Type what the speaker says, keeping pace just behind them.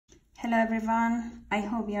Hello everyone, I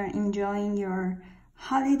hope you are enjoying your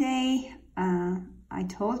holiday. I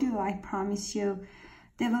told you, I promise you,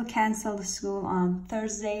 they will cancel the school on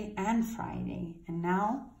Thursday and Friday. And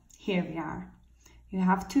now, here we are. You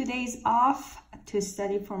have 2 days off to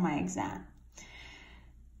study for my exam.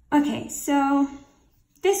 Okay, so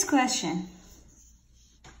this question.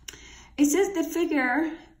 It says the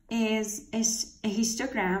figure is a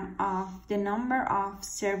histogram of the number of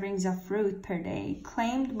servings of fruit per day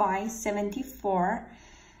claimed by 74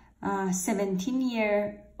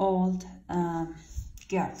 17-year-old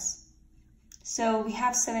girls. So we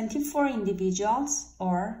have 74 individuals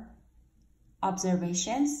or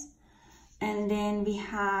observations, and then we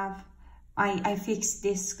have, I fixed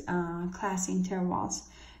this class intervals.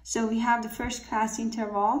 So we have the first class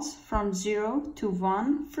intervals from 0 to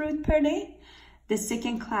 1 fruit per day. The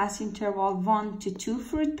second class interval 1 to 2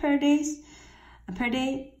 fruit per day,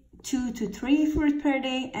 2 to 3 fruit per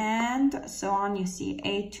day, and so on. You see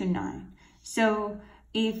 8 to 9. So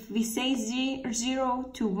if we say 0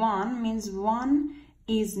 to 1 means 1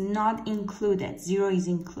 is not included, 0 is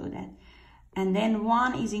included. And then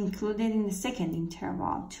 1 is included in the second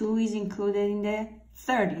interval, 2 is included in the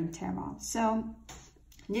third interval. So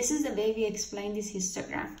this is the way we explain this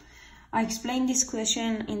histogram. I explained this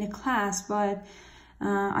question in the class, but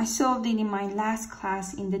I solved it in my last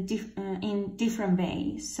class in different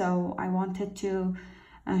ways. So I wanted to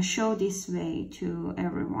show this way to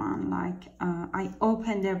everyone. Like I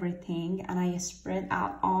opened everything and I spread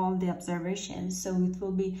out all the observations, so it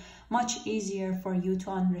will be much easier for you to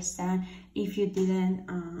understand if you didn't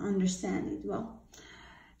understand it well.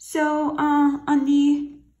 So on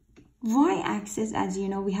the y-axis, as you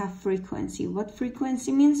know, we have frequency. What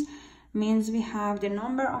frequency means? Means we have the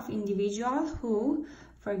number of individuals who,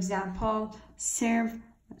 for example, serve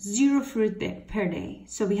 0 fruit per day.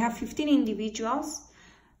 So we have 15 individuals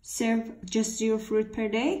serve just 0 fruit per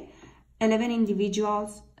day, 11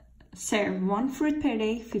 individuals serve 1 fruit per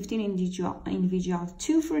day, 15 individuals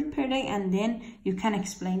 2 fruit per day, and then you can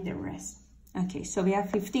explain the rest. Okay, so we have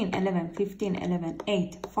 15, 11, 15, 11,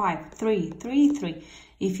 8, 5, 3, 3, 3.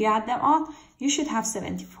 If you add them all, you should have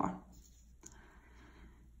 74.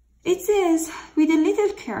 It says, with a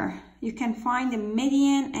little care, you can find the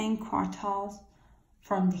median and quartiles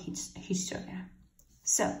from the histogram.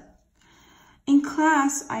 So, in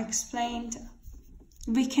class, I explained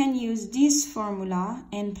we can use this formula,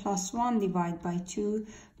 n plus 1 divided by 2,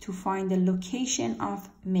 to find the location of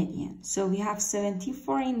median. So, we have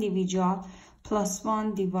 74 individuals plus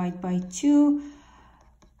 1 divided by 2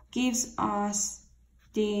 gives us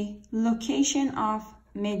the location of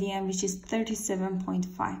median, which is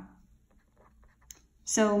 37.5.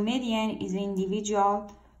 So median is an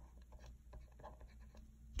individual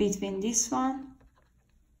between this one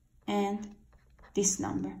and this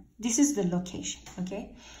number. This is the location,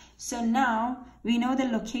 okay? So now we know the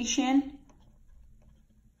location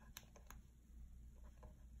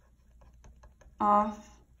of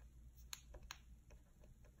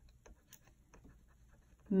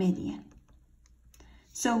median.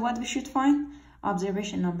 So what we should find?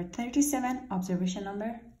 Observation number 37, observation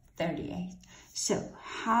number 38. So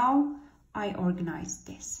how I organize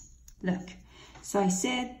this? Look, so I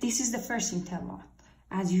said this is the first interval.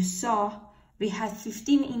 As you saw, we had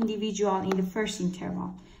 15 individuals in the first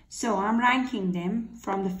interval. So I'm ranking them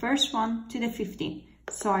from the first one to the 15.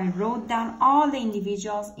 So I wrote down all the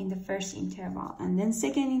individuals in the first interval. And then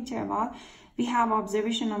second interval, we have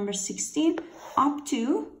observation number 16 up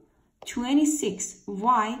to 26.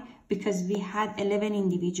 Why? Because we had 11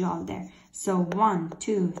 individuals there. So 1,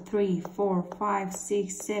 2, 3, 4, 5,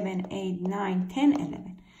 6, 7, 8, 9, 10,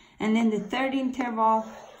 11. And then the third interval,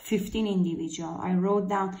 15 individuals. I wrote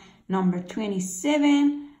down number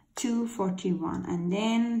 27 to 41. And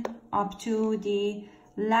then up to the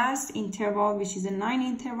last interval, which is a 9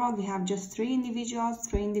 interval, we have just 3 individuals,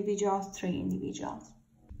 3 individuals, 3 individuals.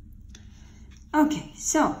 Okay,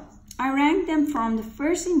 so I ranked them from the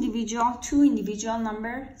first individual to individual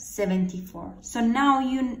number 74. So now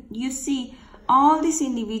you see all these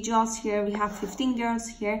individuals here. We have 15 girls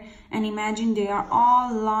here, and imagine they are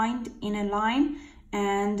all lined in a line,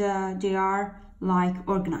 and they are like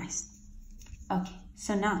organized. Okay,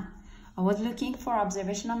 so now I was looking for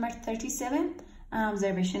observation number 37 and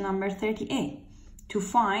observation number 38 to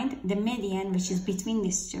find the median, which is between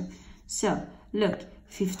these two. So look,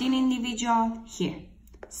 15 individual here,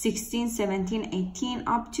 16, 17, 18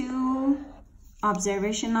 up to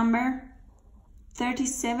observation number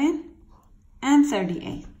 37 and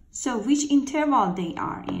 38. So which interval they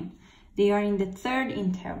are in? They are in the third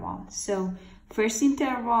interval. So first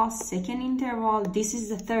interval, second interval, this is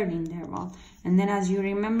the third interval. And then as you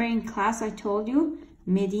remember in class, I told you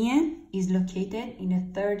median is located in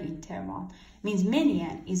a third interval. Means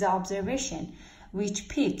median is an observation which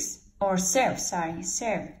picks or serve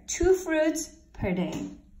 2 fruits per day.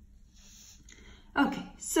 Okay,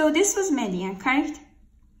 so this was median, correct?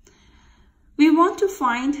 We want to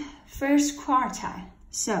find first quartile.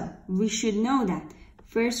 So we should know that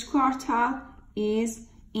first quartile is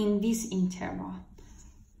in this interval.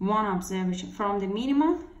 One observation from the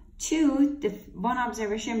minimum to the one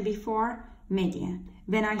observation before median.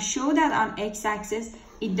 When I show that on x-axis,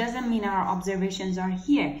 it doesn't mean our observations are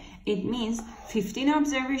here. It means 15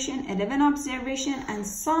 observation, 11 observation, and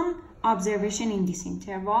some observation in this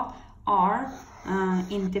interval are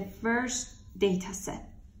in the first data set.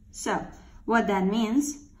 So what that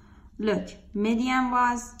means, look, median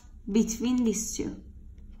was between these two.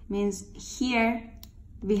 Means here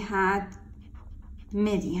we had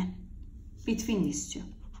median between these two.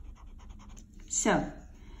 So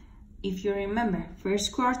if you remember,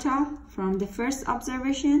 first quartile from the first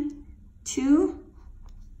observation to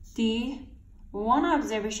the one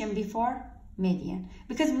observation before median,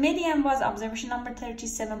 because median was observation number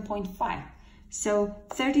 37.5. So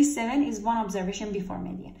 37 is one observation before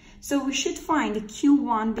median. So we should find the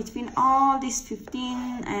Q1 between all these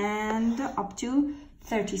 15 and up to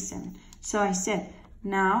 37. So I said,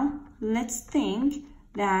 now let's think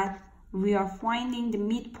that we are finding the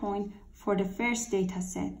midpoint for the first data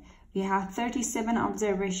set. We have 37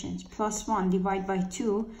 observations plus 1 divided by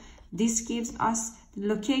 2. This gives us the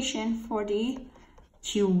location for the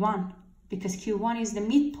Q1, because Q1 is the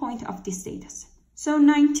midpoint of this data set. So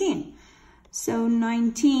 19. So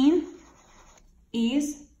 19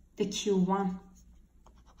 is the Q1.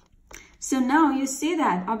 So now you see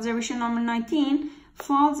that observation number 19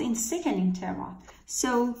 falls in second interval.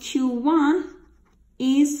 So Q1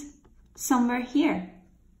 is somewhere here.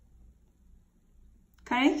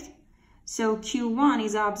 Correct? So Q1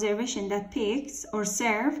 is an observation that picks or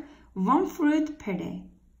serves 1 fruit per day.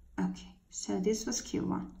 Okay, so this was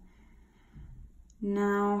Q1.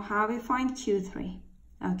 Now how we find Q3?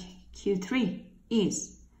 Okay, Q3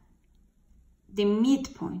 is the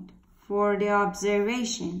midpoint for the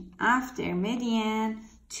observation after median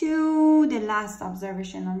to the last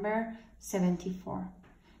observation number 74.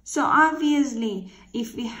 So obviously,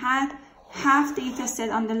 if we had half data set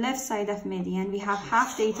on the left side of median, we have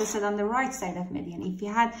half data set on the right side of median. If we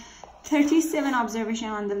had 37 observation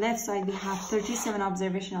on the left side, we have 37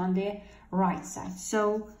 observation on the right side.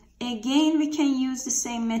 So again, we can use the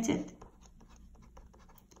same method.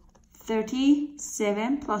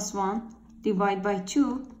 37 plus 1 divided by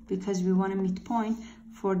 2, because we want a midpoint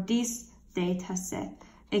for this data set.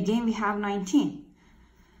 Again, we have 19.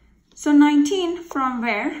 So 19 from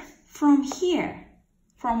where? From here,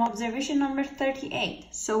 from observation number 38.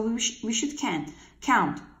 So we should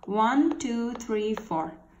count 1, 2, 3,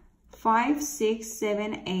 4, 5, 6,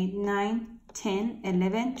 7, 8, 9, 10,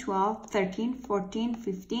 11, 12, 13, 14,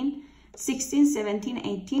 15, 16, 17,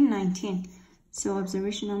 18, 19. So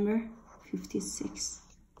observation number 56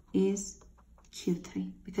 is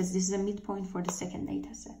Q3, because this is a midpoint for the second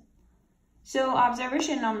data set. So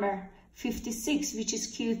observation number 56, which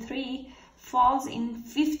is Q3, falls in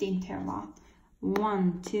fifth interval.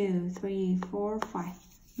 1, 2, 3, 4, 5.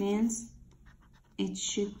 Means it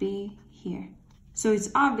should be here. So it's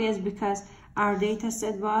obvious because our data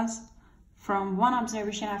set was from one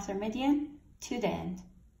observation after median to the end.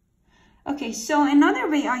 Okay, so another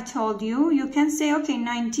way I told you, you can say, okay,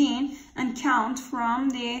 19 and count from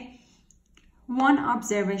the one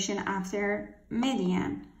observation after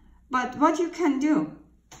median. But what you can do,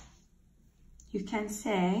 you can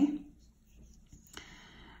say,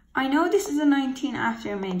 I know this is a 19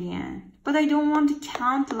 after median, but I don't want to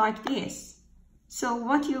count like this. So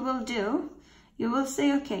what you will do, you will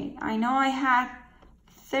say, okay, I know I had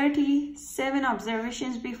 37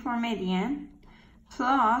 observations before median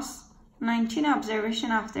plus 19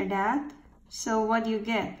 observation after that. So what do you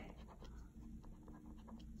get?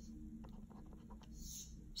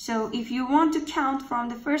 So if you want to count from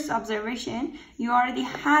the first observation, you already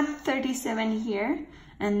had 37 here,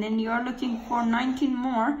 and then you're looking for 19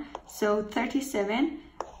 more. So 37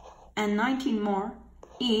 and 19 more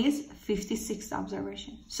is 56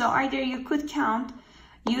 observation. So either you could count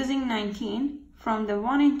using 19 from the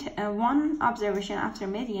one observation after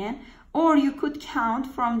median, or you could count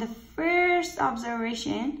from the first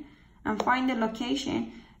observation and find the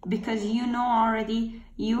location, because you know already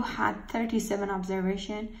you had 37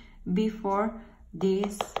 observation before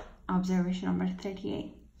this observation number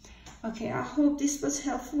 38. Okay, I hope this was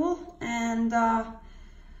helpful, and I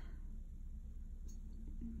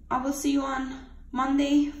will see you on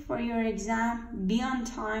Monday for your exam, be on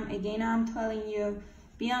time. Again, I'm telling you,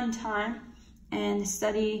 be on time and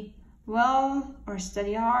study well or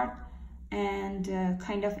study hard, and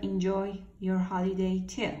kind of enjoy your holiday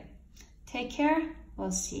too. Take care.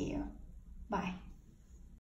 We'll see you. Bye.